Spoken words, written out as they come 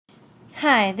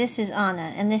Hi, this is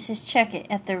Anna, and this is Check It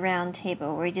at the Round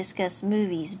Table, where we discuss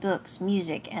movies, books,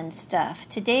 music, and stuff.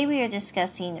 Today we are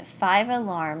discussing 5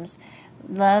 Alarm's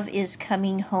Love is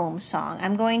Coming Home song.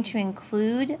 I'm going to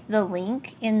include the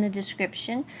link in the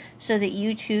description so that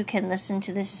you too can listen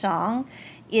to this song.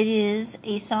 It is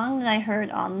a song that I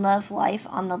heard on Love Life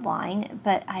on the Line,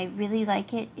 but I really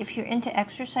like it. If you're into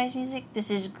exercise music, this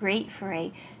is great for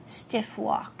a stiff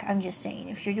walk. I'm just saying,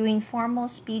 if you're doing formal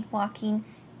speed walking,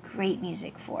 great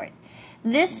music for it.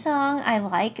 This song I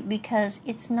like because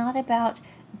it's not about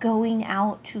going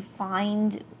out to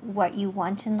find what you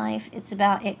want in life. It's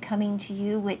about it coming to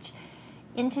you, which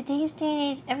in today's day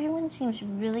and age, everyone seems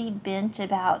really bent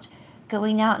about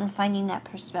going out and finding that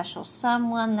special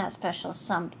someone, that special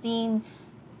something.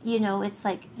 You know, it's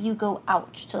like you go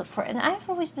out to look for it. And I've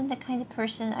always been the kind of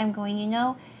person I'm going,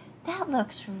 that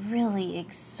looks really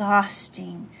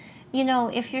exhausting.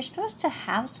 If you're supposed to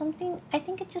have something, I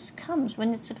think it just comes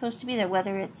when it's supposed to be there,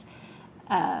 whether it's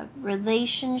a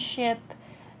relationship,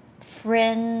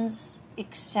 friends,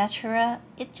 etc.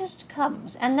 It just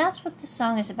comes. And that's what the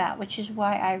song is about, which is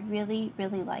why I really,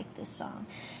 really like this song.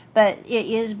 But it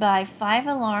is by 5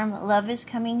 Alarm, Love is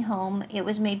Coming Home. It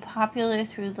was made popular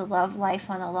through the Love Life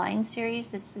on a Line series.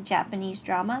 That's the Japanese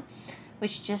drama,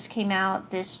 which just came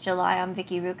out this July on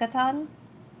Viki Rukatan.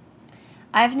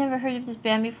 I've never heard of this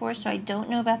band before, so I don't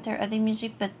know about their other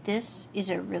music, but this is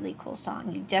a really cool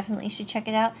song. You definitely should check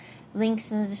it out.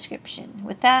 Links in the description.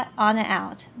 With that, Anna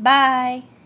out. Bye!